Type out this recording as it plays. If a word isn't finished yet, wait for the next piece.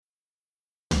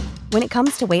When it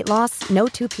comes to weight loss, no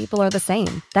two people are the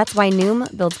same. That's why Noom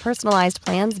builds personalized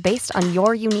plans based on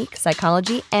your unique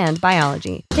psychology and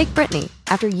biology. Take Brittany.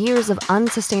 After years of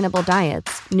unsustainable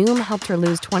diets, Noom helped her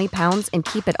lose 20 pounds and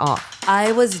keep it off.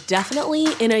 I was definitely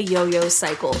in a yo-yo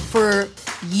cycle for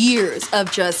years of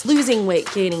just losing weight,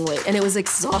 gaining weight, and it was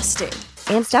exhausting.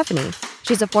 And Stephanie.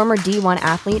 She's a former D1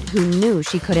 athlete who knew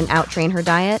she couldn't out-train her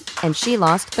diet, and she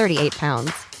lost 38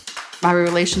 pounds. My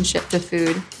relationship to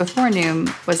food before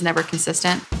Noom was never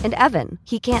consistent. And Evan,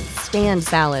 he can't stand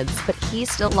salads, but he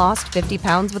still lost 50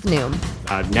 pounds with Noom.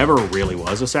 I never really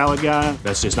was a salad guy.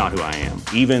 That's just not who I am.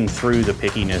 Even through the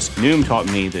pickiness, Noom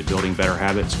taught me that building better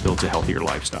habits builds a healthier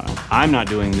lifestyle. I'm not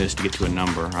doing this to get to a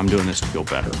number. I'm doing this to feel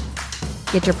better.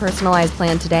 Get your personalized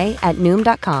plan today at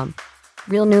Noom.com.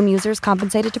 Real Noom users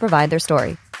compensated to provide their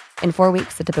story. In 4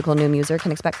 weeks, the typical Noom user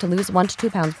can expect to lose 1 to 2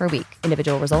 pounds per week.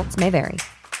 Individual results may vary.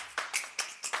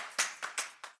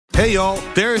 Hey y'all,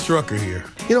 Darius Rucker here.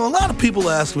 You know, a lot of people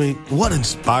ask me, what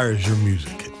inspires your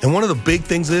music? And one of the big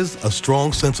things is a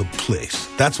strong sense of place.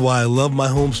 That's why I love my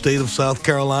home state of South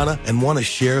Carolina and want to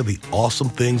share the awesome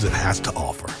things it has to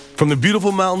offer. From the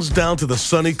beautiful mountains down to the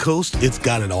sunny coast, it's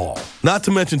got it all. Not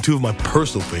to mention two of my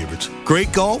personal favorites,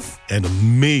 great golf and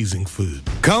amazing food.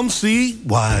 Come see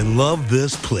why I love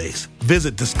this place.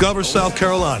 Visit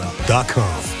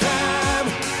discoversouthcarolina.com.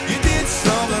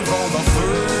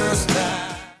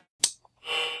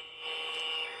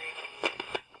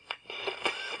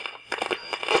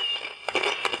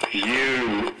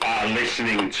 You are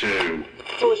listening to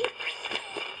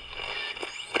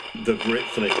the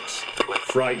Britflix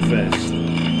Frightfest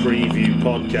Preview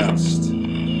Podcast.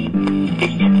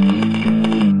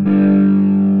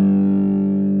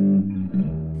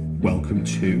 Welcome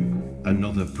to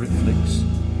another Britflix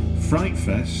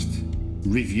Frightfest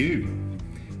review.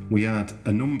 We had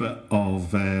a number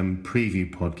of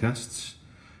preview podcasts,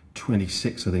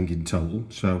 26 I think in total,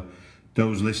 so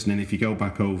those listening, if you go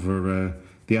back over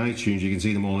the iTunes, you can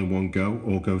see them all in one go,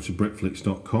 or go to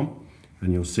Britflix.com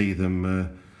and you'll see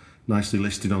them nicely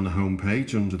listed on the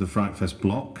homepage under the Frightfest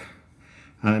block.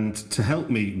 And to help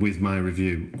me with my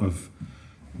review of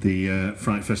the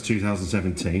Frightfest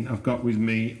 2017, I've got with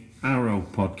me Arrow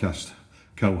podcast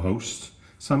co-host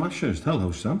Sam Ashurst.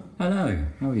 Hello, Sam. Hello.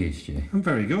 How are you, Stu? I'm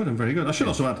very good. I should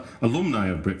also add alumni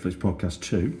of Britflix podcast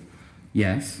too.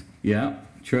 Yes. Yeah.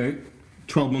 True.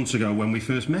 12 months ago when we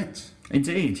first met.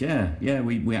 Indeed, yeah.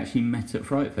 We actually met at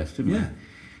Frightfest, didn't we?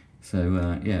 So,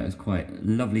 it was quite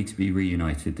lovely to be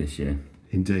reunited this year.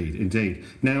 Indeed.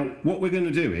 Now, what we're going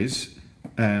to do is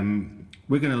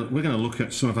we're going to look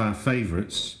at some of our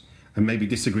favourites and maybe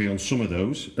disagree on some of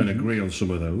those and agree on some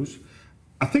of those.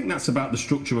 I think that's about the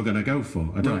structure we're going to go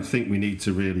for. I don't think we need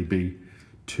to really be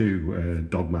too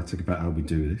dogmatic about how we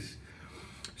do this.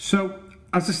 So,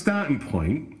 as a starting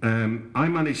point, I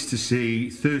managed to see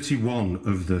 31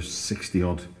 of the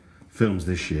 60-odd films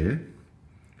this year.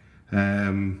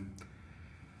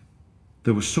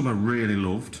 There was some I really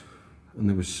loved, and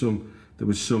there was some that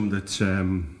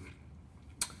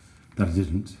I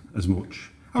didn't as much.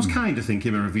 I was kind of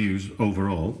thinking my reviews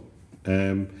overall.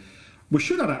 We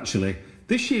should have actually.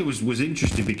 This year was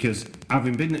interesting because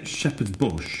having been at Shepherd's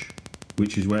Bush,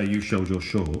 which is where you showed your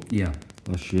short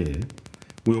last year,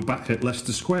 we were back at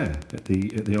Leicester Square at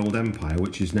the old Empire,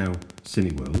 which is now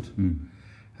Cineworld.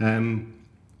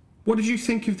 What did you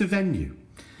think of the venue?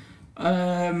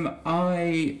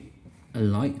 I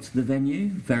liked the venue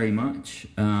very much.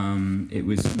 It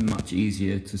was much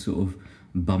easier to sort of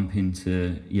bump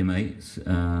into your mates,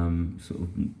 sort of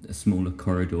a smaller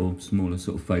corridor, smaller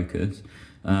sort of focus.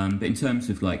 But in terms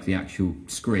of like the actual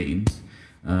screens,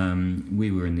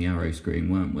 we were in the Arrow screen,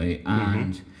 weren't we?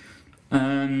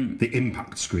 And the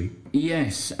impact screen.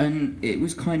 Yes, and it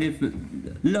was kind of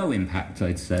low impact,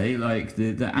 I'd say. Like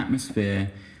the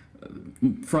atmosphere,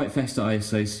 Frightfest I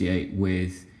associate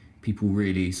with people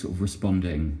really sort of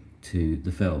responding to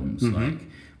the films, like,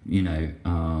 you know,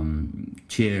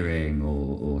 cheering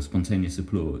or spontaneous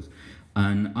applause.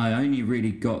 And I only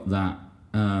really got that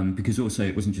because also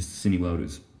it wasn't just the Cineworld, it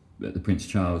was at the Prince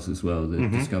Charles as well, the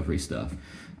Discovery stuff.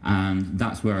 And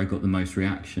that's where I got the most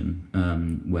reaction,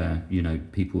 where, you know,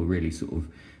 people were really sort of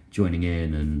joining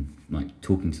in and like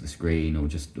talking to the screen or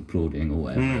just applauding or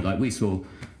whatever. Like we saw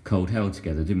Cold Hell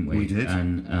together, didn't we? We did.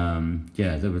 And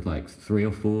there were like 3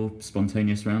 or 4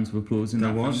 spontaneous rounds of applause in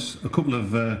that. There was a couple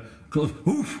of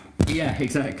oof. Yeah,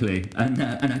 exactly, and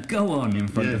a go on in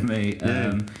front of me.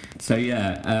 And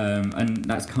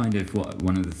that's kind of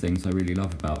one of the things I really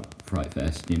love about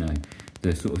Frightfest. You know,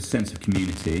 the sort of sense of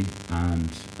community, and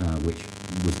which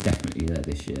was definitely there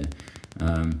this year,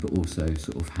 but also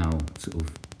sort of how sort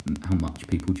of how much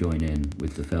people join in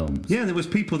with the films. Yeah, there was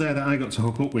people there that I got to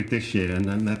hook up with this year, and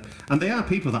they are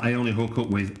people that I only hook up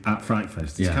with at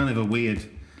Frightfest. It's kind of a weird.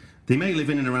 They may live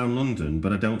in and around London,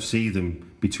 but I don't see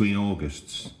them between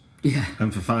Augusts. Yeah.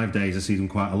 And for 5 days, I see them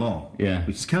quite a lot. Yeah.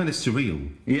 Which is kind of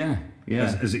surreal. Yeah.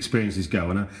 Yeah. As experiences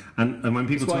go, and when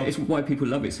people it's why people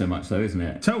love it so much, though, isn't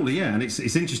it? Totally, yeah. And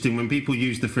it's interesting when people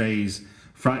use the phrase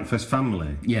Frightfest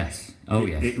family. Yes. Oh,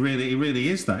 yes. It really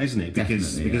is that, isn't it?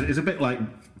 Because it's a bit like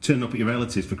turning up at your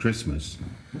relatives for Christmas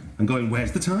and going,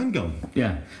 "Where's the time gone?"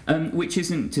 Yeah. Which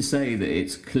isn't to say that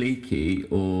it's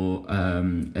cliquey or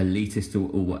elitist or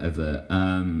whatever.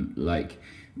 Like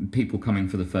people coming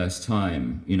for the first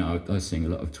time. You know, I was seeing a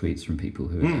lot of tweets from people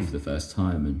who are there for the first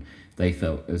time, and they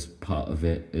felt as part of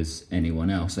it as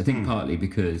anyone else. I think partly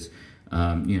because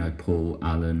Paul,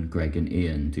 Alan, Greg and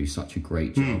Ian do such a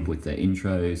great job with their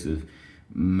intros of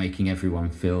making everyone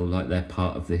feel like they're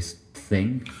part of this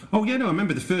thing. Oh yeah, no, I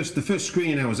remember the first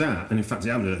screening I was at, and in fact I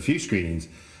happened at a few screenings.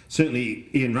 Certainly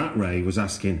Ian Rattray was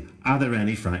asking, are there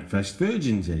any Frightfest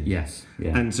virgins here? Yes.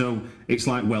 Yeah. And so it's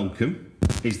like welcome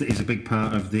is a big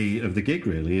part of the gig,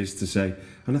 really, is to say.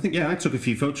 And I think, I took a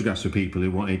few photographs of people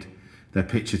who wanted their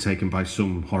picture taken by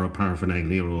some horror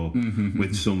paraphernalia or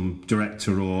with some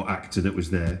director or actor that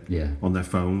was there on their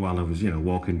phone while I was,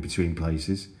 walking between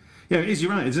places. Yeah, it is.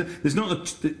 You're right.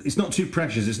 It's not too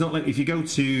precious. It's not like if you go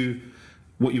to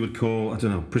what you would call, I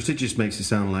don't know, prestigious makes it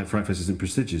sound like Frightfest isn't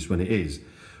prestigious when it is,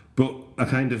 but a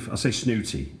kind of, I'll say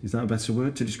snooty. Is that a better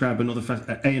word to describe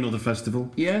another festival?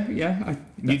 Yeah.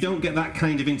 You don't get that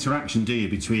kind of interaction, do you,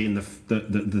 between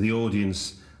the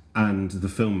audience and the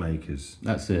filmmakers?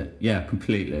 That's it. Yeah,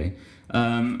 completely.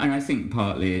 And I think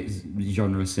partly it's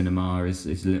genre cinema is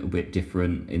a little bit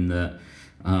different in that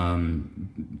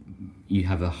you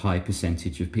have a high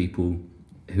percentage of people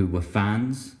who were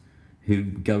fans who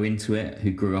go into it, who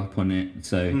grew up on it,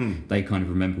 so they kind of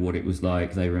remember what it was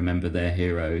like. They remember their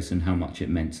heroes and how much it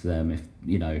meant to them if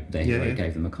their hero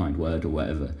gave them a kind word or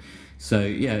whatever. So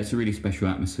it's a really special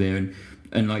atmosphere,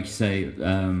 and like you say,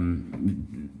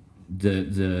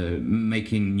 the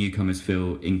making newcomers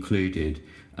feel included.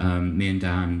 Me and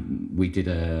Dan, we did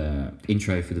a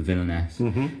intro for the Villainess,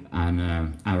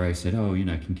 and Arrow said, can you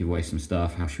give away some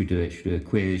stuff? How should we do it? Should we do a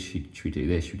quiz? Should we do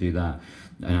this? Should we do that?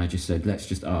 And I just said, let's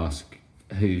just ask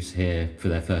who's here for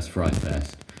their first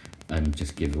Frightfest and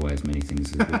just give away as many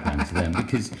things as we can to them,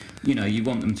 because you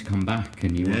want them to come back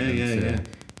and you want them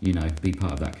to be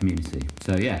part of that community.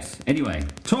 So yes. Anyway,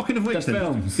 talking of which,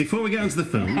 films. Before we get onto the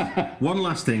films, one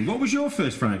last thing. What was your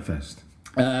first Frightfest?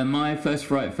 My first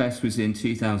Frightfest was in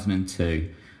 2002,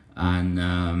 and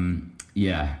that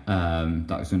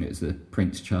was when it was the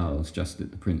Prince Charles, just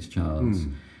at the Prince Charles.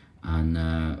 And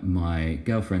my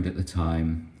girlfriend at the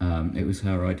time, it was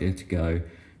her idea to go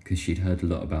because she'd heard a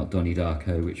lot about Donnie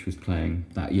Darko, which was playing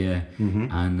that year.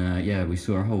 And we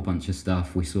saw a whole bunch of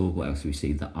stuff. We saw, what else did we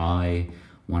see? The Eye,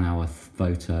 1 hour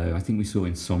photo. I think we saw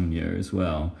Insomnia as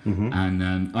well.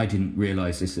 And I didn't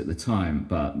realise this at the time,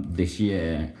 but this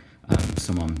year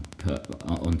someone put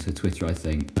onto Twitter, I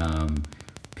think,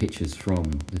 pictures from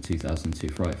the 2002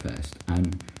 Frightfest,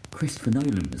 and Christopher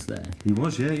Nolan was there. He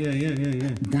was, yeah.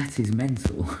 That is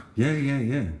mental.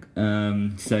 Yeah.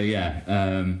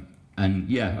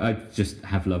 I just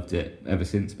have loved it ever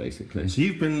since, basically. So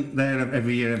you've been there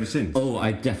every year ever since? Oh,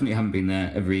 I definitely haven't been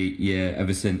there every year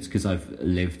ever since, because I've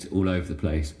lived all over the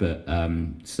place, but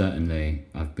certainly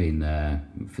I've been there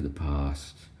for the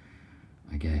past,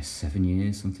 I guess, 7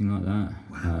 years, something like that.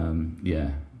 Wow.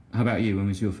 How about you? When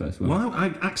was your first one? Well, I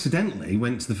accidentally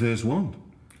went to the first one.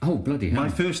 Oh, bloody hell. My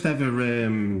first ever,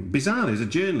 bizarrely, as a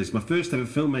journalist, my first ever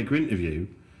filmmaker interview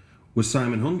was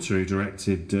Simon Hunter, who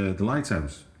directed The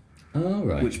Lighthouse. Oh,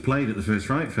 right. Which played at the first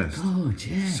Frightfest. Oh,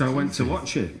 yeah. So I went to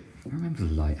watch it. I remember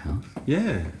The Lighthouse.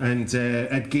 Yeah, and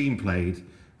Ed Gein played,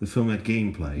 the film Ed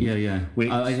Gein played. Yeah. Which...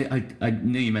 I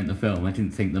knew you meant the film, I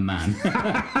didn't think the man.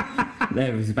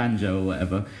 There was banjo or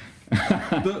whatever.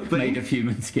 But made of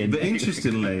human skin. But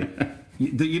interestingly...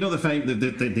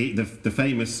 the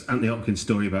famous Anthony Hopkins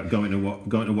story about going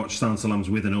to watch Silence of the Lambs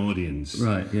with an audience,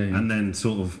 right? Yeah. And then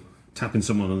sort of tapping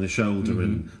someone on the shoulder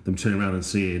and them turning around and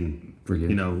seeing,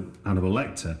 Hannibal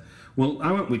Lecter. Well,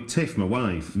 I went with Tiff, my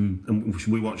wife, and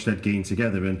we watched Ed Gein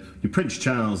together. And your Prince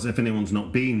Charles, if anyone's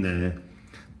not been there,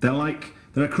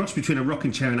 they're a cross between a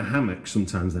rocking chair and a hammock.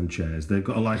 Sometimes them chairs, they've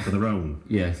got a life of their own.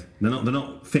 Yes, they're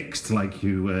not fixed like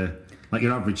you. Like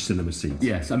your average cinema seats.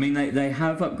 Yes, I mean, they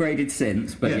have upgraded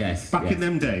since, but yes. Back in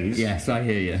them days. Yes, I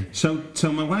hear you. So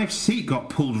my wife's seat got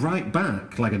pulled right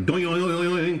back, like a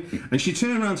doing, and she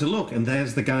turned around to look, and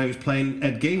there's the guy who's playing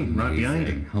Ed Gein right behind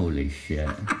him. Holy shit.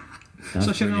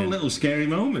 Such a little scary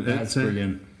moment. That's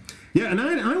brilliant. Yeah, and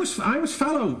I was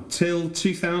fallow till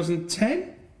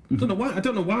 2010. I don't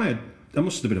know why. I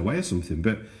must have been away or something.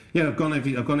 But yeah, I've gone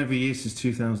every year since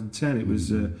 2010. It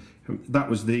was that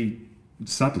was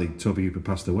sadly Toby Hooper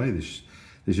passed away this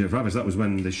year. That was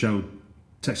when they showed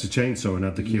Texas Chainsaw and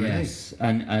had the Q&A. Yes,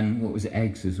 and what was it,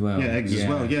 Eggs as well? Yeah, Eggs as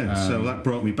well. Yeah, so that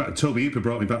brought me back. Toby Hooper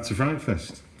brought me back to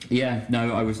Frightfest. Yeah,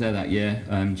 no, I was there that year.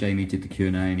 Jamie did the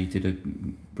Q&A and he did a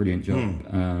brilliant job.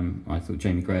 I thought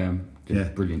Jamie Graham did a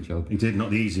brilliant job. He did, not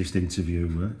the easiest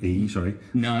interview. Sorry.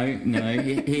 No,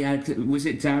 he had. Was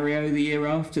it Dario the year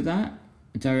after that?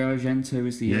 Dario Argento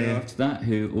was the year after that,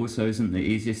 who also isn't the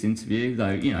easiest interview,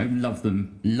 though.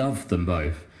 Love them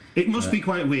both. It must be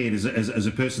quite weird as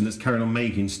a person that's carrying on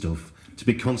making stuff to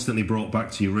be constantly brought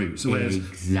back to your roots. Whereas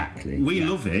exactly. We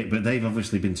love it, but they've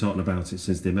obviously been talking about it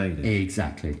since they made it.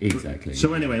 Exactly.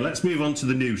 So anyway, let's move on to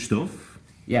the new stuff.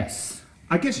 Yes.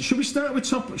 I guess should we start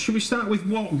with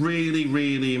what really,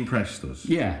 really impressed us?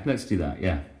 Yeah, let's do that.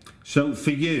 Yeah. So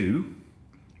for you,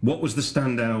 what was the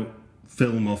standout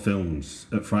film or films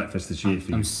at Frightfest this year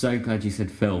for you? I'm so glad you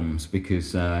said films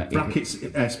because brackets.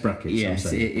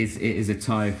 Yes, it is a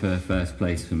tie for first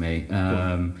place for me.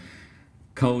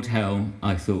 Cold Hell,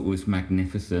 I thought was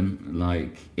magnificent.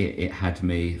 Like it had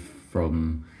me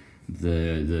from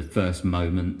the first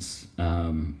moments.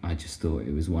 I just thought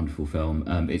it was a wonderful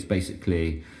film. It's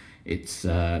basically,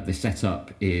 the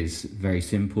setup is very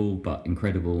simple but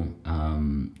incredible.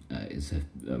 It's a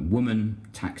woman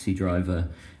taxi driver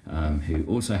who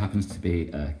also happens to be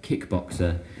a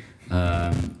kickboxer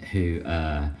who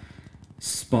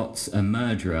spots a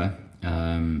murderer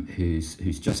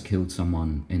who's just killed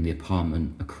someone in the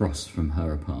apartment across from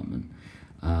her apartment.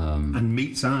 And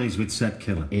meets eyes with said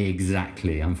killer.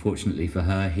 Exactly. Unfortunately for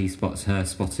her, he spots her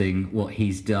spotting what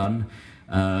he's done,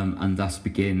 and thus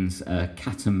begins a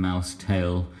cat and mouse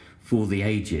tale for the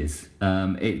ages.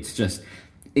 It's just,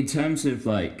 in terms of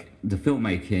like the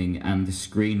filmmaking and the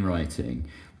screenwriting,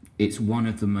 it's one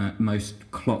of the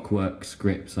most clockwork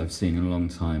scripts I've seen in a long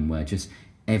time, where just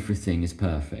everything is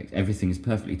perfect. Everything is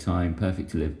perfectly timed,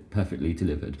 perfectly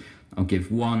delivered. I'll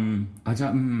give one. I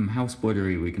don't. How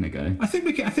spoilery are we going to go? I think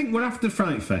we're after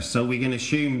Frightfest, so we can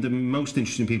assume the most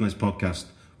interesting people in this podcast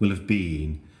will have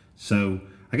been. So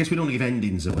I guess we don't want to give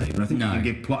endings away, but I think you can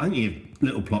give plot. I think you give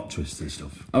little plot twists and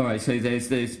stuff. All right. So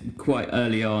there's quite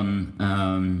early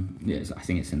on. Yes, I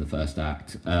think it's in the first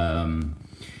act,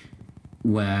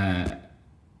 where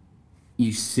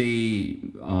you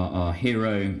see our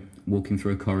hero walking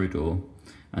through a corridor,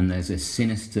 and there's a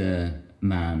sinister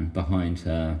man behind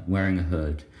her wearing a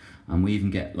hood, and we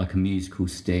even get like a musical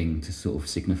sting to sort of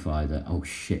signify that, oh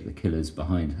shit, the killer's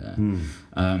behind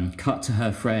her. Cut to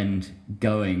her friend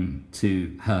going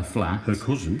to her flat. Her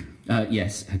cousin?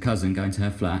 Yes, her cousin going to her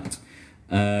flat.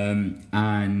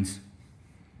 And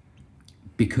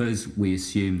because we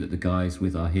assume that the guy's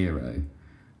with our hero,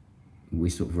 we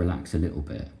sort of relax a little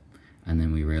bit, and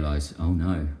then we realise, oh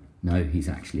no, he's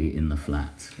actually in the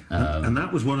flat. And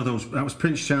that was one of those. That was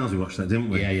Prince Charles. We watched that, didn't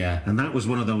we? Yeah. And that was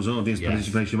one of those audience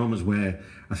participation moments where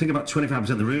I think about 25%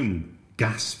 of the room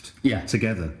gasped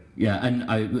together. Yeah,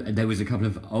 and there was a couple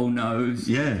of oh no's.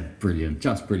 Yeah, brilliant,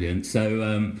 just brilliant.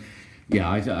 So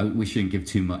we shouldn't give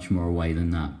too much more away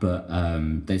than that. But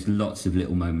there's lots of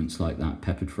little moments like that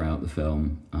peppered throughout the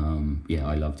film.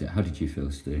 I loved it. How did you feel,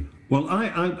 Stu? Well,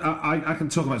 I can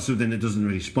talk about something that doesn't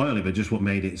really spoil it, but just what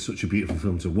made it such a beautiful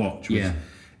film to watch was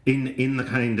in the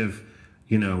kind of,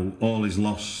 all is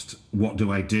lost, what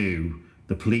do I do?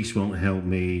 The police won't help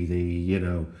me,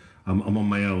 I'm on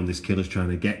my own, this killer's trying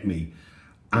to get me.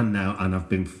 And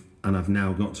I've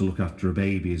now got to look after a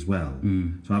baby as well.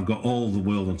 So I've got all the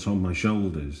world on top of my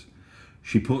shoulders.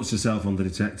 She puts herself on the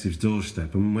detective's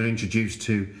doorstep, and we're introduced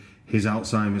to his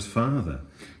Alzheimer's father.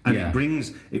 And it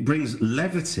brings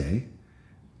levity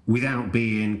without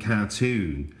being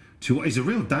cartoon to what is a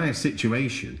real dire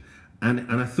situation. And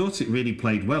I thought it really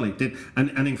played well. It did.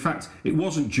 And in fact, it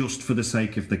wasn't just for the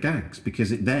sake of the gags,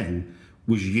 because it then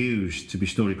was used to be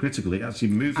story critical. It actually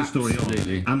moved the story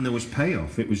on, and there was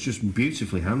payoff. It was just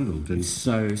beautifully handled. And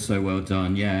so well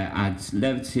done. Yeah, adds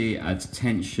levity, adds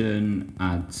tension,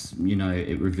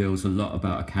 it reveals a lot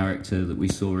about a character that we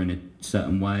saw in a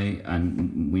certain way,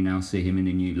 and we now see him in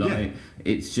a new light.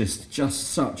 It's just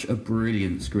such a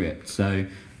brilliant script. So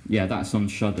that's on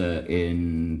Shudder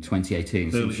in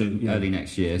 2018, early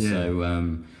next year.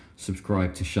 So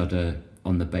subscribe to Shudder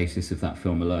on the basis of that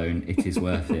film alone. It is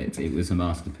worth it. It was a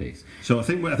masterpiece. So I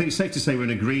think it's safe to say we're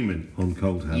in agreement on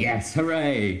Cold Hell. Yes,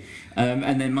 hooray!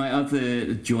 And then my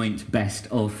other joint best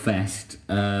of fest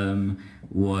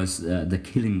was The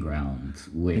Killing Ground.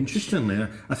 Which, interestingly,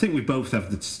 I think we both have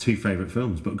the two favourite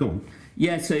films, but go on.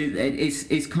 Yeah, so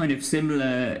it's kind of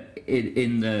similar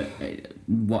in the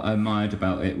what I admired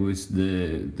about it was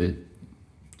the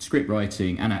script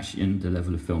writing and the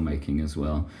level of filmmaking as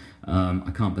well.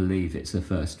 I can't believe it's a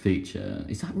first feature.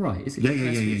 Is that right? Is it?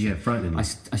 Yeah. Frightening. I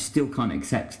still can't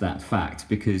accept that fact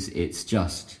because it's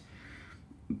just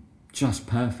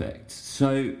perfect.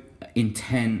 So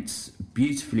intense,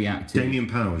 beautifully acted. Damien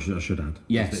Powers, I should add.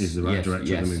 Yes, is the right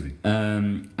director of the movie.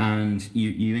 And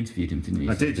you interviewed him, didn't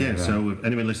you? I did, yeah. So if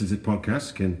anyone listening to the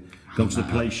podcast can go to the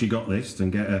Place You Got list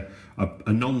and get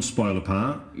a non-spoiler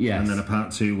part, and then a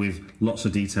part 2 with lots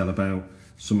of detail about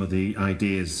some of the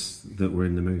ideas that were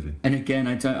in the movie. And again,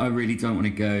 I really don't want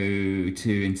to go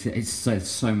too into. It's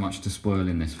so much to spoil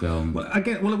in this film. Well,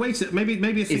 wait. Maybe I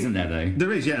think isn't there though?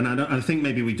 There is, yeah. And I think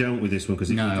maybe we don't with this one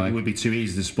because it would be too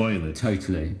easy to spoil it.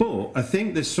 Totally. But I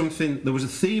think there was a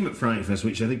theme at Frightfest,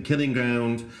 which I think Killing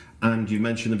Ground, and you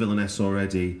mentioned The Villainess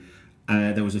already.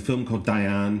 There was a film called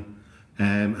Diane.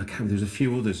 There's a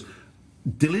few others.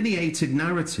 Delineated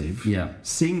narrative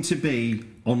seemed to be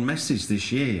on message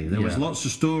this year. There was lots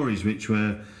of stories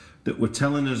that were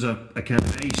telling us a kind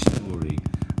of A story,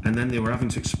 and then they were having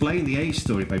to explain the A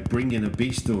story by bringing a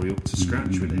B story up to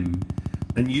scratch with it.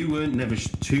 And you weren't never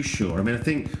too sure. I mean, I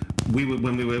think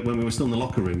when we were still in the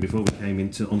locker room before we came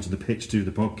onto the pitch to do the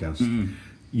podcast.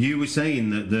 You were saying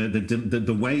that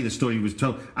the way the story was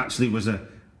told actually was a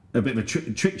bit of a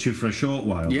tricked you for a short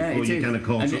while before you kind of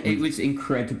caught up. It was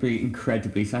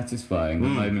incredibly satisfying, the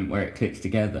moment where it clicked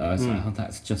together. I was like, oh,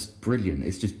 that's just brilliant.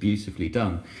 It's just beautifully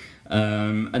done.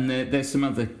 And there's some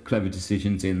other clever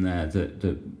decisions in there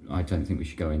that I don't think we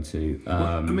should go into.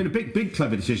 I mean, a big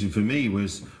clever decision for me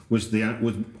was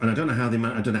and I don't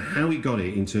know how he got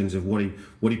it in terms of what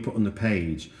he put on the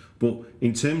page, but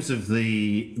in terms of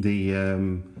the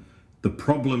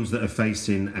problems that are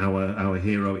facing our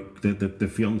heroic the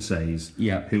fiancés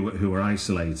who are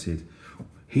isolated.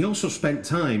 He also spent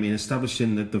time in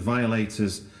establishing the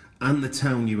violators and the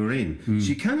town you were in. So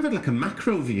you kind of had like a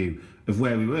macro view of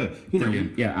where we were.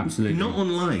 Brilliant. Yeah, absolutely. Not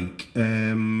unlike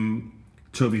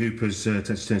Toby Hooper's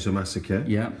Texas Chainsaw Massacre.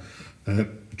 Yeah.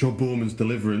 John Boorman's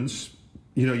Deliverance.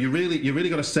 You really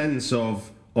got a sense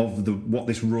of what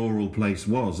this rural place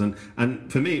was, and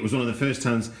for me it was one of the first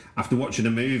times after watching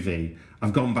a movie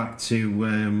I've gone back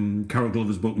to Carol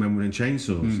Glover's book Memory and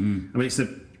Chainsaws. I mean,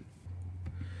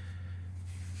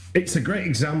 it's a great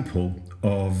example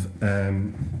of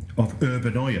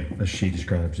urban-oia, as she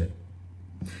describes it.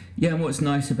 Yeah, and what's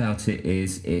nice about it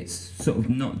is it's sort of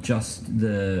not just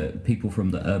the people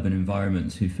from the urban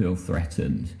environments who feel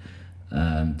threatened.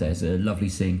 There's a lovely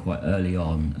scene quite early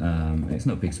on. It's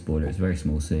not a big spoiler, it's a very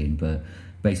small scene, but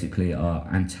basically our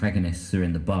antagonists are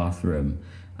in the bathroom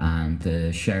and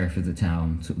the sheriff of the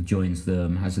town sort of joins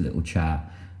them, has a little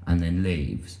chat, and then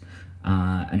leaves.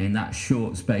 And in that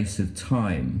short space of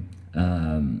time,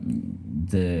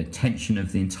 the tension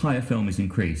of the entire film is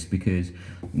increased because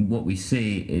what we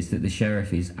see is that the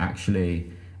sheriff is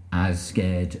actually as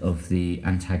scared of the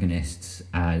antagonists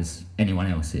as anyone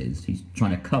else is. He's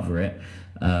trying to cover it,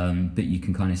 but you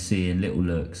can kind of see in little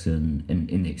looks and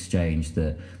in the exchange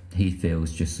that he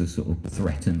feels just as sort of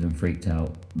threatened and freaked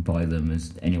out by them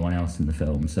as anyone else in the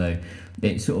film. So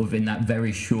it sort of, in that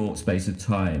very short space of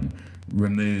time,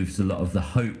 removes a lot of the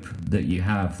hope that you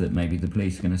have that maybe the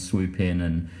police are going to swoop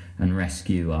in and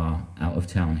rescue our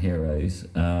out-of-town heroes.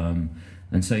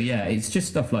 And so, yeah, it's just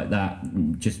stuff like that.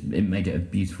 It made it a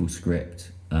beautiful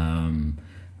script,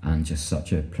 and just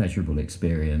such a pleasurable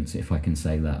experience, if I can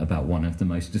say that, about one of the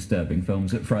most disturbing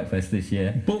films at Frightfest this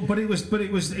year. But it was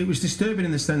disturbing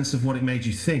in the sense of what it made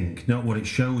you think, not what it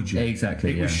showed you.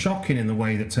 Exactly. It was shocking in the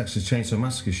way that Texas Chainsaw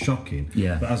Massacre is shocking.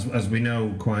 Yeah. But as we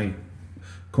know, quite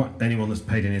anyone that's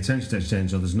paid any attention to Texas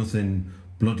Chainsaw, there's nothing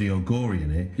bloody or gory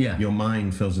in it. Yeah. Your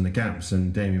mind fills in the gaps,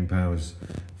 and Damien Powers'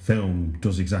 film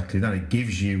does exactly that. It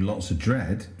gives you lots of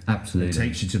dread. Absolutely. It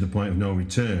takes you to the point of no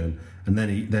return, and then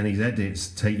his edits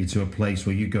take you to a place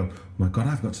where you go, oh my God,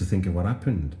 I've got to think of what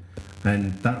happened,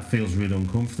 and that feels really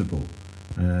uncomfortable.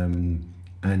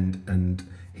 And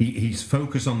he's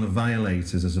focused on the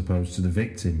violators as opposed to the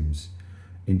victims.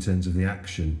 In terms of the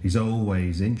action, is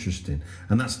always interesting,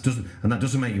 and that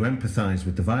doesn't make you empathise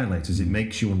with the violators. It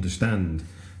makes you understand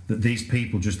that these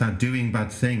people just are doing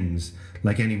bad things,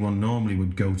 like anyone normally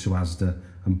would go to Asda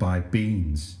and buy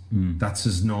beans. That's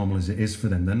as normal as it is for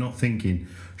them. They're not thinking,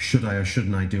 should I or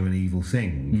shouldn't I do an evil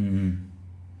thing?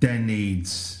 Their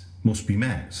needs must be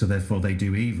met, so therefore they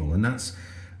do evil, and that's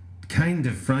kind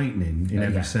of frightening in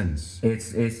every sense.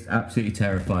 It's absolutely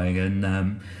terrifying,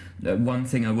 and one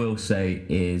thing I will say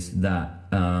is that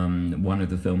one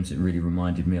of the films it really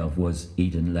reminded me of was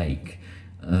Eden Lake.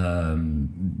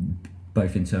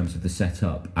 both in terms of the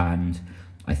setup and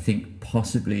I think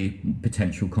possibly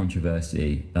potential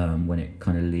controversy when it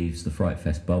kind of leaves the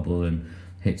Frightfest bubble and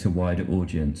hits a wider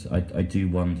audience. I do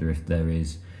wonder if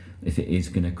it is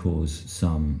going to cause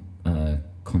some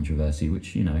controversy,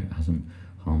 which hasn't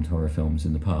harmed horror films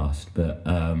in the past. But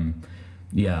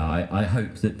I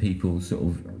hope that people sort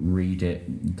of read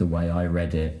it the way I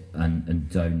read it and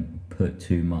don't put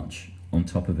too much on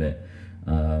top of it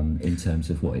in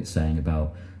terms of what it's saying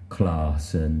about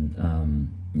class and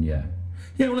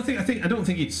Yeah, well, I don't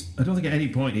think at any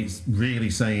point it's really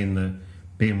saying that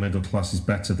being middle class is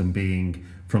better than being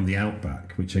from the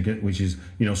outback, which is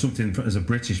something as a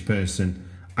British person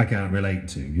I can't relate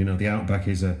to. The outback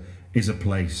is a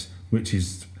place which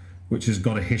has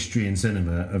got a history in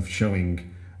cinema of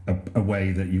showing a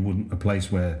way that a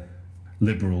place where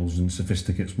liberals and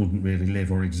sophisticates wouldn't really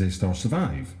live or exist or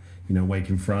survive. Wake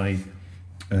and Fright,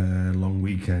 Long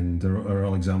Weekend are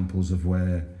all examples of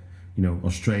where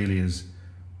Australia's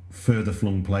further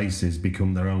flung places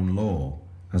become their own law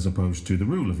as opposed to the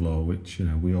rule of law, which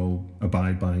we all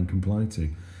abide by and comply to.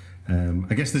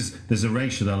 I guess there's a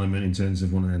racial element in terms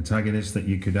of one of the antagonists that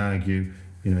you could argue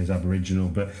is Aboriginal,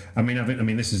 but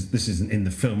this isn't in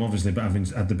the film obviously, but having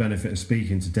had the benefit of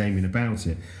speaking to Damien about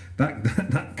it,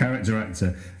 that character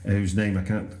actor whose name I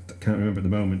can't remember at the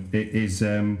moment, it is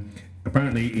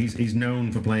apparently he's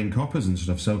known for playing coppers and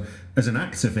stuff. So as an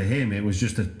actor, for him, it was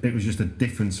just a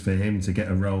difference for him to get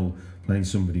a role playing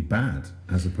somebody bad,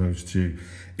 as opposed to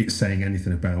it saying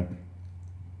anything about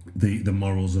the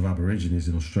morals of Aborigines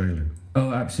in Australia.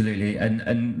 Oh, absolutely,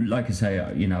 and like I say,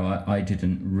 I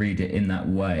didn't read it in that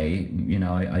way.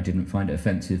 I didn't find it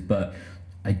offensive, but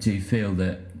I do feel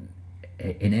that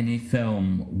in any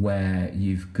film where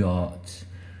you've got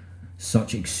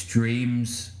such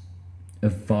extremes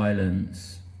of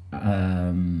violence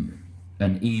and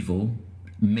evil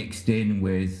mixed in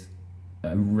with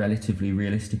a relatively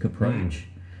realistic approach,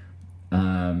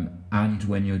 and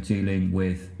when you're dealing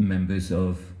with members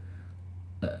of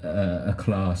a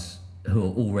class who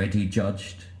are already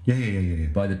judged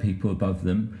by the people above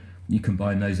them, you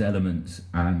combine those elements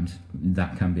and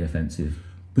that can be offensive.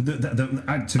 But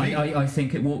to me, I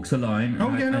think it walks a line.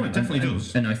 Oh yeah, no, it definitely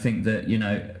does. And I think that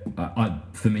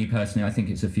for me personally, I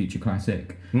think it's a future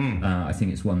classic. I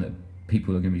think it's one that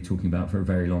people are going to be talking about for a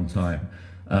very long time.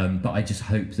 But I just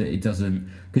hope that it doesn't,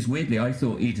 because weirdly I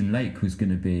thought Eden Lake was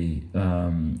going to be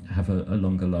have a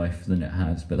longer life than it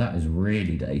has, but that is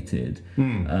really dated.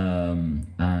 And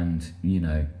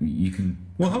you can.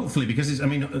 Well, hopefully, because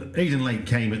Eden Lake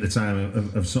came at the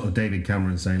time of sort of David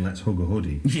Cameron saying "let's hug a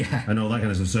hoodie," and all that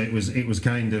kind of stuff. So it was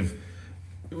kind of,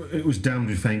 it was damned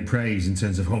with faint praise in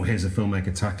terms of here's a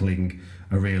filmmaker tackling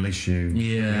a real issue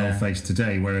we all face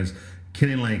today. Whereas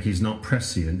Killing Lake is not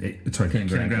prescient. Killing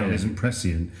Ground isn't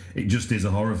prescient. It just is a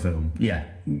horror film.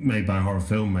 Made by a horror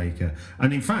filmmaker.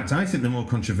 And in fact, I think the more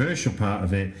controversial part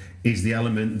of it is the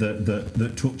element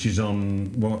that touches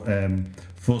on what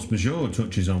Force Majeure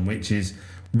touches on, which is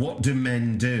what do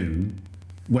men do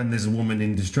when there's a woman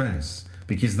in distress?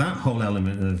 Because that whole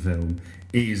element of the film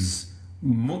is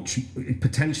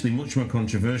potentially much more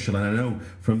controversial. And I know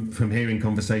from hearing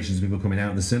conversations of people coming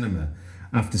out of the cinema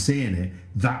after seeing it,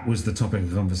 that was the topic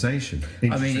of conversation.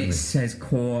 It says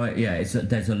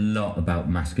there's a lot about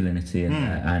masculinity in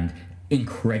there, and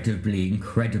incredibly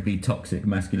toxic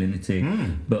masculinity,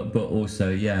 but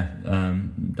also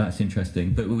that's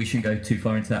interesting. But we shouldn't go too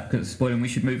far into that because spoiling. We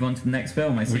should move on to the next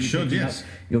film. We should, yes.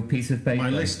 Your piece of paper.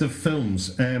 My list of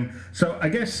films. So I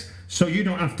guess you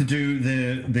don't have to do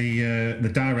the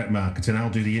direct marketing. I'll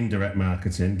do the indirect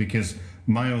marketing because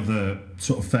my other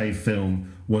sort of fave film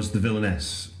was The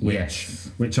Villainess,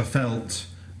 which I felt,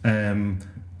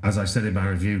 as I said in my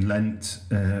review, lent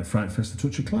Frightfest a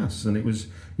touch of class, and it was,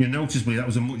 noticeably that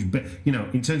was a much better,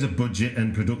 in terms of budget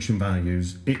and production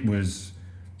values, it was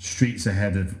streets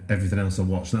ahead of everything else I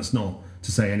watched. That's not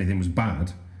to say anything was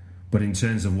bad, but in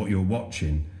terms of what you're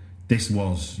watching, this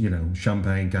was,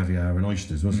 champagne, caviar, and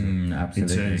oysters, wasn't it?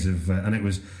 Absolutely. In terms of, and it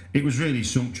was really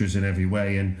sumptuous in every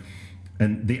way, and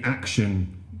the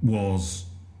action was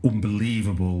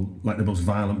unbelievable, like the most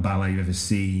violent ballet you've ever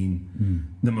seen,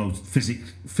 the most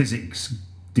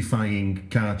physics-defying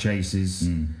car chases,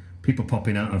 people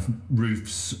popping out of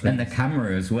roofs, and the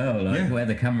camera as well. Where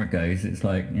the camera goes, it's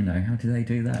like, how do they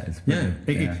do that? It's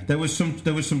there was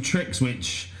some tricks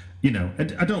which,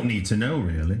 I don't need to know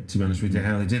really, to be honest with you,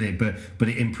 how they did it, but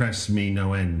it impressed me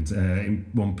no end. In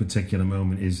one particular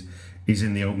moment is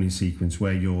in the opening sequence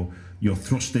where you're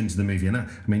thrust into the movie,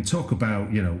 and talk about,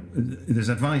 there's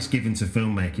advice given to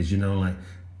filmmakers,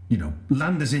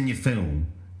 land us in your film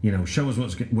show us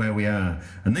where we are.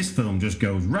 And this film just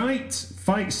goes, right,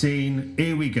 fight scene,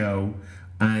 here we go.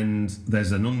 And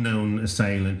there's an unknown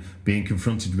assailant being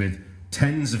confronted with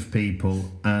tens of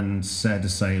people, and said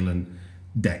assailant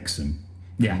decks him.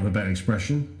 Yeah. A better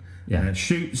expression. Yeah.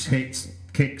 Shoots, hits,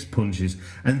 kicks, punches.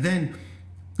 And then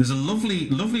there's a lovely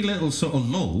little sort of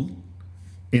lull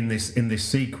in this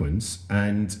sequence,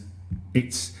 and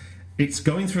it's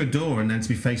going through a door and then to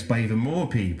be faced by even more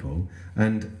people,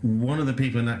 and one of the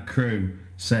people in that crew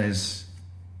says,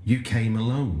 "You came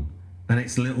alone," and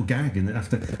it's a little gag. And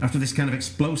after this kind of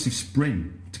explosive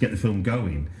sprint to get the film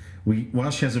going,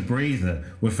 while she has a breather,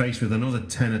 we're faced with another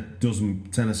 10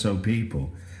 or so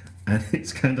people, and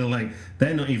it's kind of like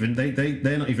they're not even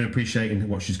appreciating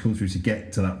what she's come through to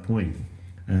get to that point.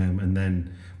 And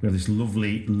then we have this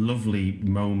lovely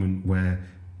moment where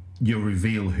you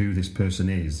reveal who this person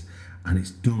is, and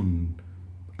it's done.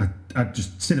 I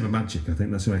just cinema magic. I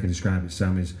think that's the way I can describe it,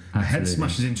 Sam. Is a head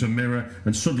smashes into a mirror,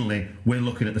 and suddenly we're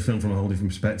looking at the film from a whole different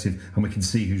perspective, and we can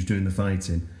see who's doing the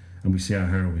fighting, and we see our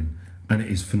heroine, and it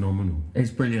is phenomenal. It's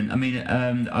brilliant. I mean,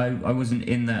 I wasn't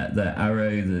in the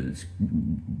Arrow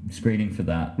screening for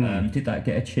that. Did that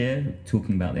get a cheer?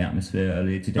 Talking about the atmosphere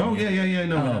earlier today. Oh yeah.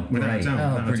 No, great.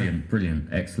 Brilliant,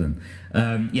 excellent.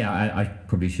 I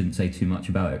probably shouldn't say too much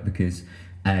about it because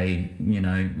A,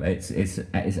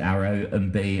 it's Arrow,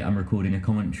 and B, I'm recording a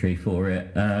commentary for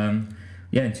it.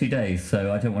 In 2 days,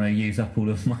 so I don't want to use up all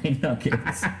of my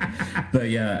nuggets. But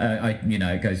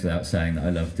it goes without saying that I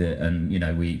loved it, and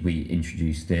we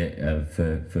introduced it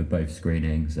for both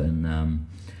screenings, and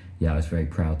I was very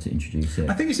proud to introduce it.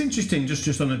 I think it's interesting,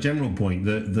 just on a general point,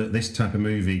 that this type of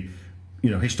movie,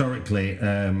 historically,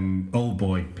 Old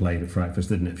Boy played at Frightfest,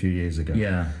 didn't it, a few years ago?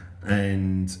 Yeah,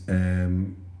 and.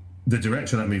 The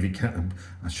director of that movie,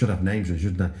 I should have names,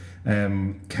 shouldn't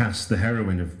I? Cast the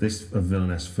heroine of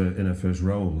Villainess in her first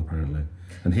role, apparently,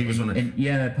 and he was one of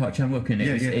Park Chan-wook, and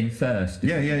it was in first.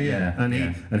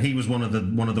 And he was one of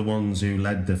the ones who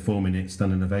led the 4-minute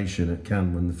standing ovation at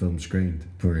Cannes when the film screened.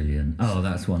 Brilliant! Oh,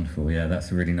 that's wonderful. Yeah,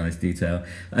 that's a really nice detail,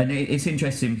 and it's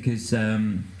interesting because.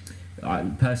 I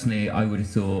would have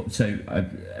thought so.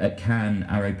 At Cannes,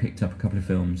 Arrow picked up a couple of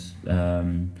films.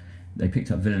 They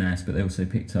picked up Villainess, but they also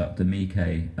picked up the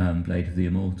Miike Blade of the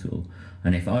Immortal.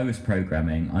 And if I was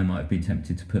programming, I might have been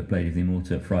tempted to put Blade of the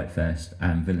Immortal at Frightfest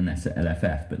and Villainess at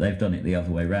LFF, but they've done it the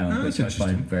other way around, which I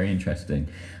find very interesting.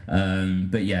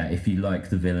 If you like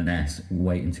the Villainess,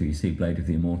 wait until you see Blade of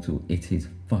the Immortal. It is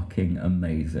fucking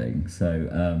amazing.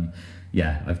 So,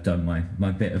 I've done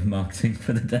my bit of marketing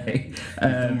for the day.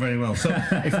 You've done very well. So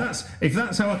if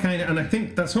that's how I kind of, and I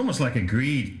think that's almost like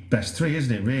agreed best three,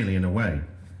 isn't it? Really, in a way.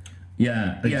 In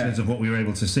terms of what we were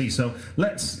able to see. So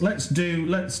let's do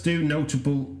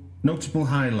notable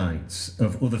highlights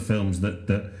of other films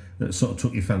that sort of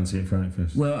took your fancy at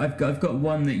Frightfest. Well, I've got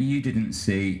one that you didn't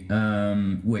see,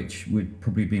 which would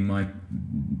probably be my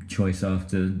choice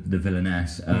after the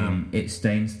Villainess. It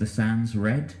Stains the Sands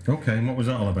Red. Okay, and what was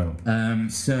that all about?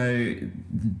 So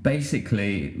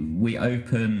basically, we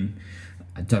open.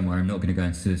 Don't worry, I'm not going to go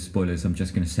into spoilers. I'm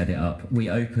just going to set it up. We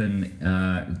open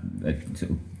a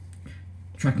sort of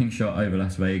tracking shot over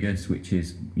Las Vegas, which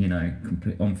is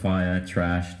complete on fire,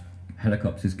 trashed,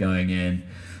 helicopters going in,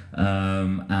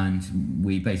 and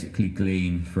we basically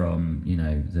glean from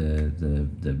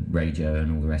the radio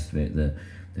and all the rest of it that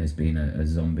there's been a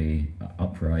zombie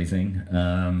uprising,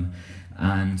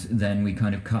 and then we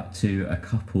kind of cut to a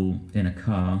couple in a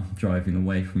car driving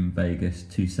away from Vegas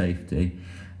to safety.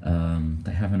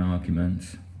 They have an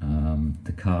argument.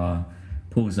 The car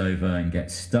pulls over and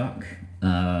gets stuck,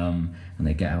 and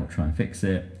they get out, try and fix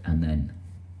it, and then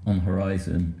on the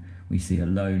horizon we see a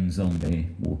lone zombie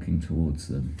walking towards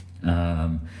them,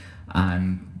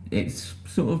 and it's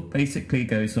sort of basically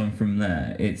goes on from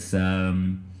there. It's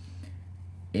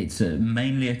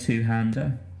mainly a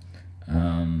two-hander,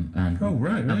 and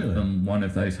and one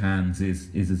of those hands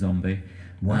is a zombie.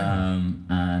 Wow.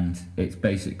 And it's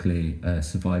basically a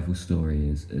survival story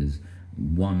as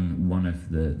one of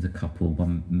the couple,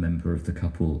 one member of the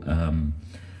couple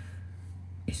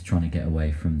is trying to get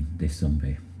away from this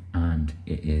zombie, and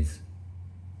it is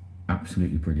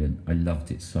absolutely brilliant. I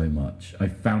loved it so much. I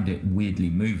found it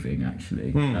weirdly moving,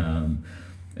 actually.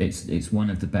 It's one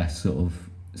of the best sort of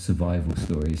survival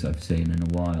stories I've seen in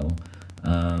a while,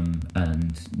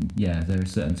 and there are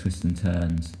certain twists and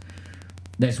turns.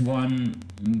 There's one,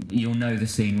 you'll know the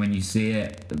scene when you see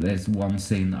it. There's one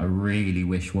scene that I really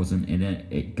wish wasn't in it.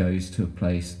 It goes to a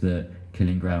place that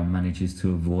Killing Ground manages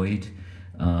to avoid,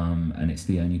 and it's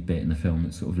the only bit in the film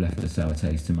that sort of left a sour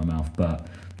taste in my mouth. But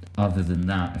other than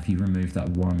that, if you remove that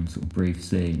one sort of brief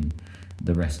scene,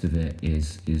 the rest of it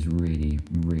is really,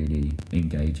 really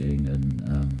engaging,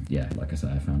 and like I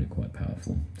say, I found it quite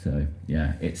powerful. So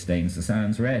yeah, It Stains the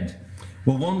Sands red.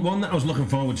 Well, one that I was looking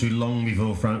forward to long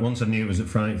before once I knew it was at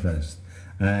Frightfest,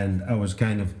 and I was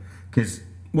kind of, because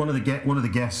one of the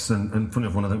guests and funny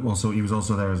enough, also he was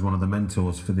also there as one of the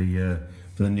mentors for the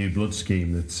New Blood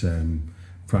scheme that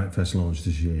Frightfest launched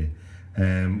this year,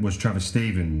 was Travis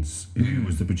Stevens, who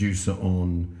was the producer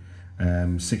on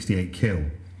 68 Kill,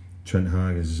 Trent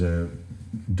Hager's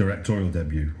directorial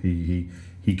debut.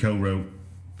 He co-wrote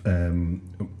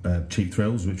Cheap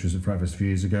Thrills, which was at Frightfest a few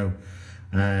years ago,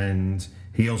 and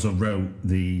he also wrote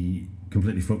the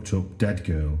completely fucked up Dead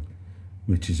Girl,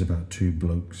 which is about two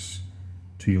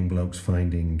young blokes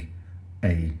finding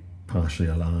a partially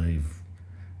alive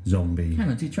zombie. Hang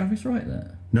on, did Travis write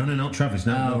that? No, not Travis.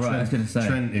 No, right. Trent, I was going to say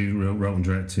Trent, who wrote and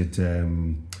directed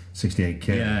 68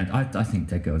 Kill. Yeah, I think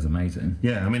Dead Girl is amazing.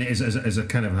 Yeah, I mean, as a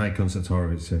kind of high concept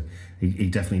horror, he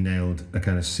definitely nailed a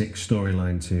kind of sick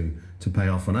storyline to pay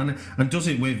off on, and does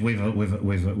it with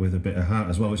a bit of heart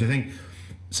as well, which I think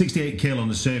 68 Kill on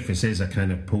the surface is a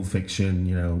kind of Pulp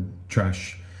Fiction,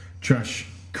 trash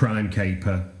crime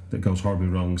caper that goes horribly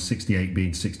wrong. 68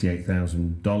 being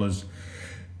 $68,000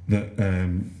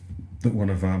 that one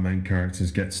of our main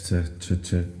characters gets to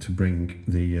bring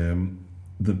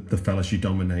the fella she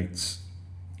dominates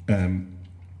to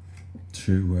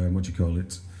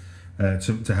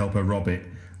help her rob it,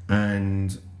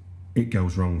 and it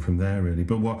goes wrong from there really.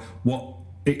 But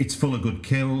it's full of good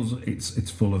kills, it's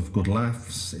full of good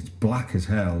laughs, it's black as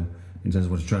hell in terms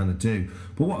of what it's trying to do.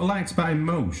 But what I liked about him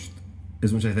most,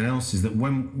 as much as anything else, is that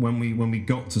when we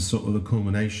got to sort of the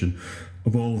culmination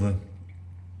of all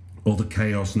the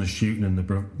chaos and the shooting and the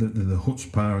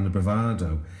chutzpah and the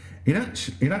bravado, it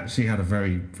actually had a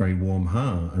very, very warm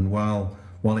heart. And while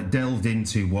it delved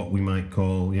into what we might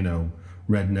call,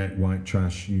 redneck, white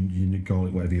trash, you call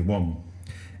it whatever you want,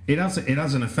 it has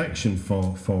an affection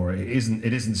for it.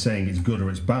 It isn't saying it's good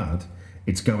or it's bad.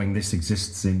 It's going, this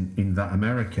exists in that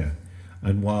America.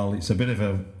 And while it's a bit of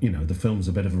a, the film's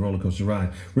a bit of a rollercoaster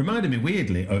ride, reminded me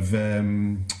weirdly of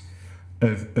the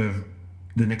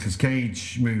Nicolas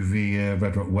Cage movie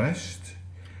Red Rock West,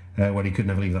 when he could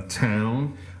never leave that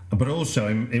town. But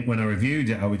also, when I reviewed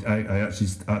it, I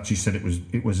actually said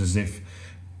it was as if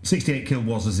 68 Kill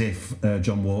was as if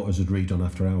John Waters had read on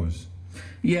After Hours.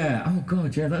 Yeah. Oh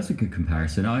God. Yeah, that's a good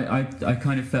comparison. I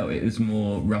kind of felt it was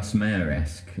more Russ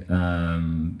Meyer-esque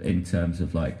in terms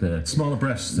of like the smaller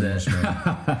breasts,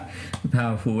 the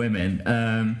powerful women.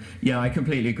 I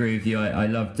completely agree with you. I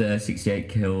loved 68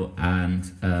 Kill,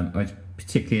 and I was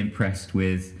particularly impressed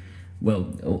with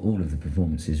all of the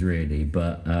performances really,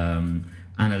 but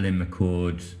Anna Lynn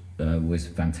McCord was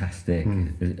fantastic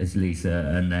as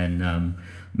Lisa, and then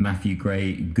Matthew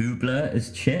Gray Goobler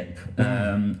as Chip,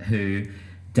 who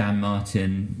Dan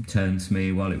Martin turned to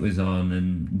me while it was on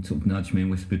and sort of nudged me and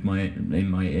whispered in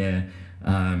my ear,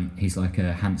 he's like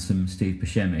a handsome Steve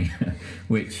Buscemi,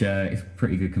 which is a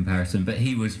pretty good comparison, but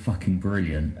he was fucking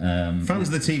brilliant. Fans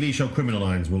of the TV show Criminal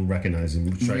Minds will recognise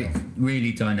him straight off.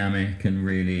 Really dynamic and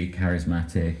really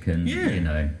charismatic, and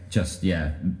just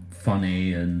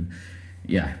funny, and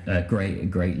a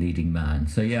great leading man.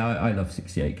 So I love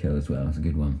 68 Kill as well. It's a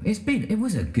good one. It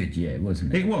was a good year,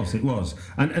 wasn't it? It was.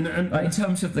 And like, in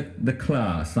terms of the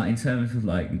class, like in terms of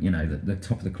like the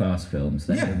top of the class films,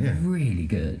 they were really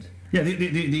good. Yeah,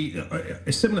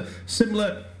 the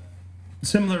similar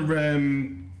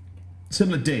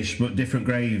dish but different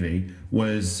gravy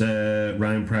was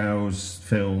Ryan Prowse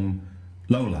film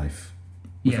Lowlife.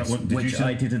 Yes, which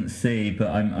I didn't see,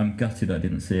 but I'm gutted I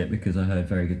didn't see it because I heard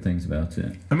very good things about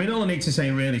it. I mean, all I need to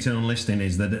say really to anyone listening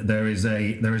is that there is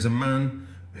a man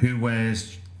who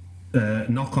wears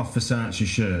knockoff Versace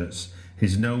shirts.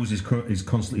 His nose is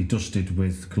constantly dusted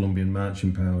with Colombian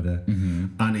marching powder,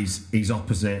 and he's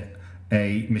opposite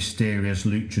a mysterious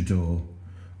luchador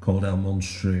called El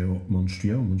Monstrio,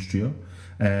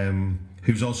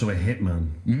 who's also a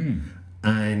hitman,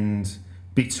 and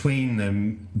between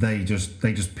them, they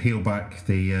just peel back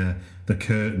the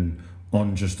curtain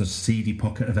on just a seedy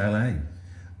pocket of LA,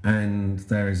 and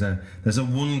there's a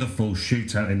wonderful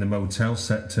shootout in the motel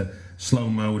set to slow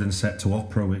mode and set to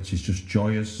opera, which is just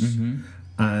joyous,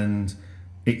 and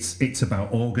it's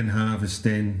about organ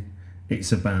harvesting,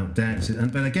 it's about death,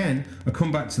 but again, I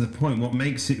come back to the point. What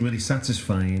makes it really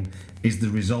satisfying is the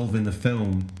resolve in the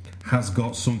film has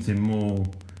got something more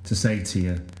to say to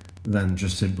you than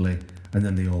just simply, and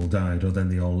then they all died, or then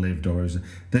they all lived, or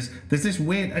there's this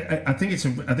weird. I think it's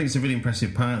a really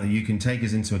impressive part that you can take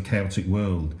us into a chaotic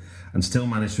world and still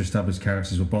manage to establish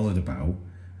characters we're bothered about,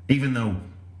 even though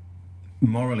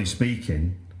morally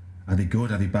speaking, Are they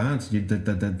good? Are they bad?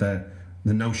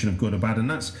 The notion of good or bad, and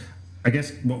that's, I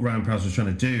guess, what Ryan Prowse was trying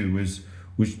to do was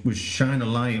shine a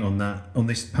light on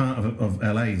this part of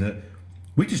LA that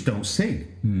we just don't see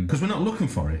because we're not looking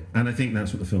for it, and I think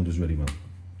that's what the film does really well.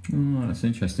 Oh, that's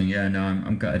interesting. Yeah, no,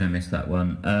 I'm gutted I missed that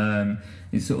one.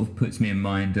 It sort of puts me in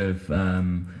mind of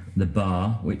The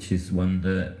Bar, which is one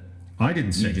that I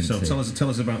didn't see. Tell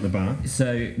us about The Bar.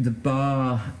 So The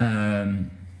Bar,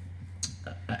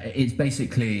 it's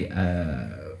basically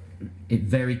it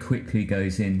very quickly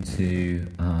goes into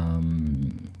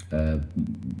a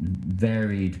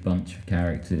varied bunch of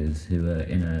characters who are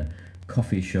in a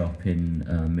coffee shop in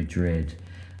Madrid,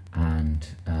 and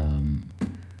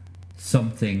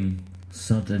something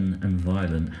sudden and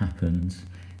violent happens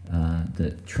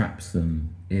that traps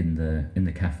them in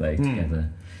the cafe together,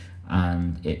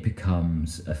 and it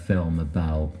becomes a film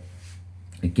about,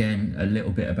 again, a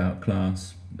little bit about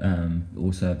class,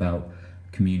 also about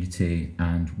community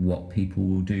and what people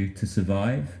will do to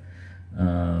survive.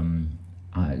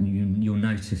 You'll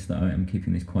notice that I'm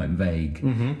keeping this quite vague,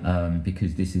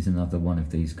 because this is another one of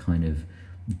these kind of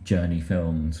journey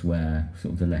films where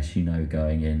sort of the less you know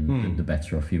going in, the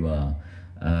better off you are.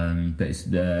 But it's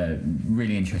a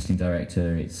really interesting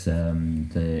director. It's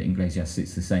the Iglesias.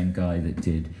 It's the same guy that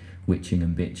did Witching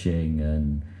and Bitching,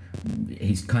 and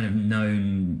he's kind of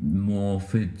known more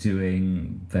for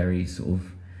doing very sort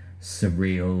of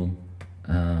surreal,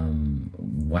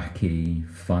 wacky,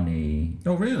 funny,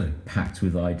 packed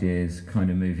with ideas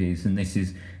kind of movies, and this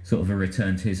is sort of a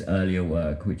return to his earlier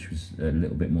work, which was a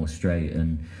little bit more straight.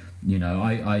 And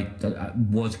I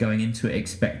was going into it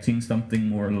expecting something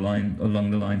more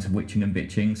along the lines of Witching and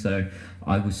Bitching, so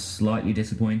I was slightly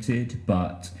disappointed.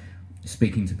 But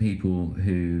speaking to people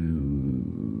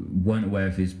who weren't aware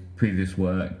of his previous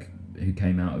work, who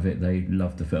came out of it, they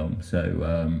loved the film.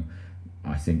 So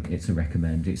I think it's a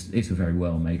recommend. It's a very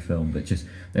well made film, but just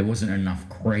there wasn't enough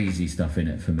crazy stuff in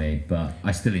it for me, but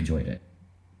I still enjoyed it.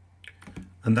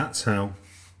 And that's how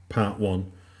part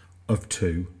 1 of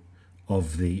 2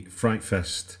 of the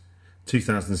Frightfest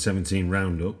 2017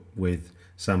 roundup with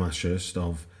Sam Ashurst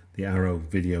of the Arrow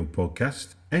Video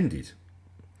Podcast ended.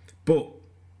 But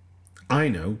I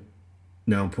know,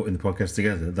 now I'm putting the podcast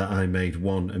together, that I made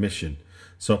one omission.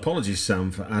 So apologies, Sam,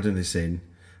 for adding this in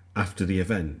after the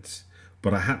event.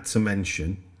 But I had to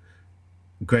mention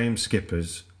Graham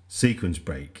Skipper's Sequence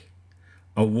Break.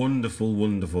 A wonderful,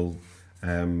 wonderful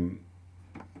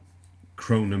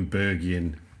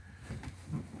Cronenbergian,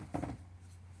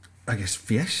 I guess,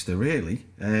 fiesta, really.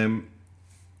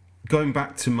 Going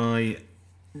back to my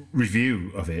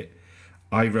review of it,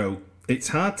 I wrote, it's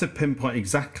hard to pinpoint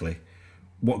exactly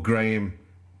what Graham's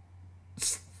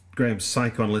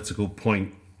psychoanalytical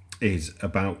point is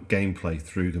about gameplay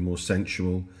through the more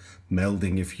sensual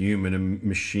melding of human and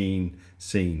machine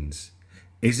scenes.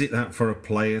 Is it that for a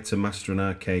player to master an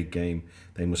arcade game,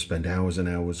 they must spend hours and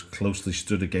hours closely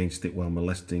stood against it while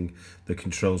molesting the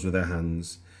controls with their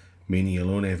hands, meaning you'll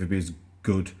only ever be as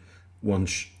good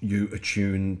once you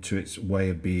attune to its way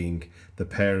of being, the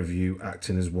pair of you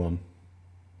acting as one?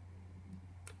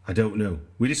 I don't know.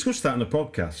 We discussed that on the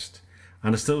podcast,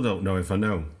 and I still don't know if I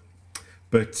know.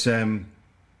 But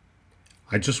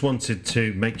I just wanted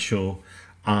to make sure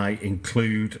I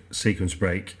include Sequence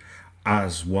Break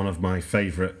as one of my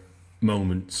favourite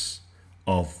moments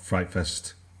of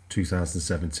Frightfest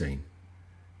 2017.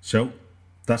 So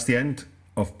that's the end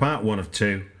of part 1 of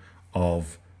 2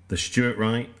 of the Stuart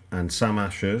Wright and Sam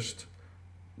Ashurst,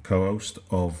 co-host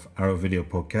of Arrow Video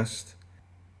Podcast,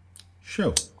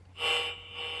 show.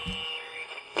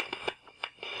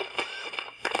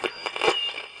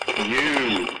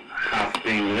 You have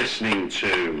been listening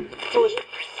to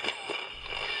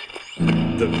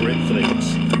the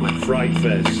Britflix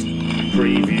Frightfest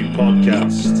Preview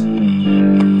Podcast.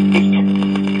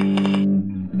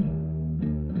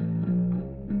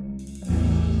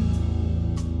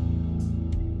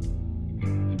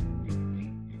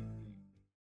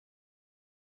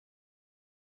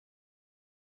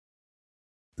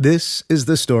 This is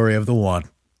the story of the one.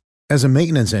 As a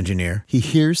maintenance engineer, he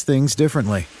hears things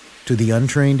differently. To the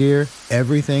untrained ear,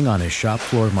 everything on his shop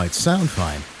floor might sound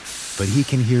fine, but he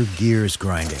can hear gears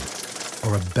grinding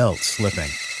or a belt slipping.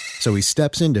 So he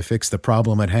steps in to fix the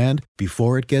problem at hand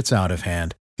before it gets out of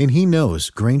hand. And he knows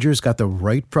Grainger's got the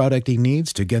right product he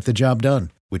needs to get the job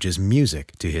done, which is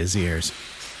music to his ears.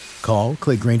 Call,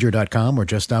 click Grainger.com, or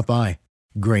just stop by.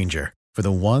 Grainger, for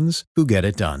the ones who get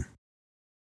it done.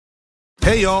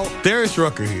 Hey, y'all, Darius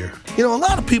Rucker here. A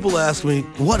lot of people ask me,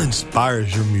 what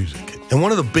inspires your music? And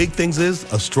one of the big things is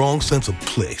a strong sense of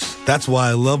place. That's why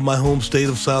I love my home state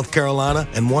of South Carolina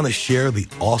and want to share the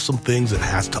awesome things it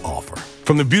has to offer.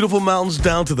 From the beautiful mountains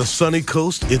down to the sunny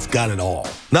coast, it's got it all.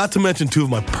 Not to mention two of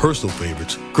my personal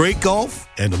favorites, great golf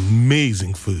and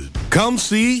amazing food. Come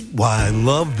see why I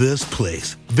love this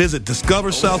place. Visit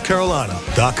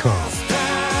discoversouthcarolina.com.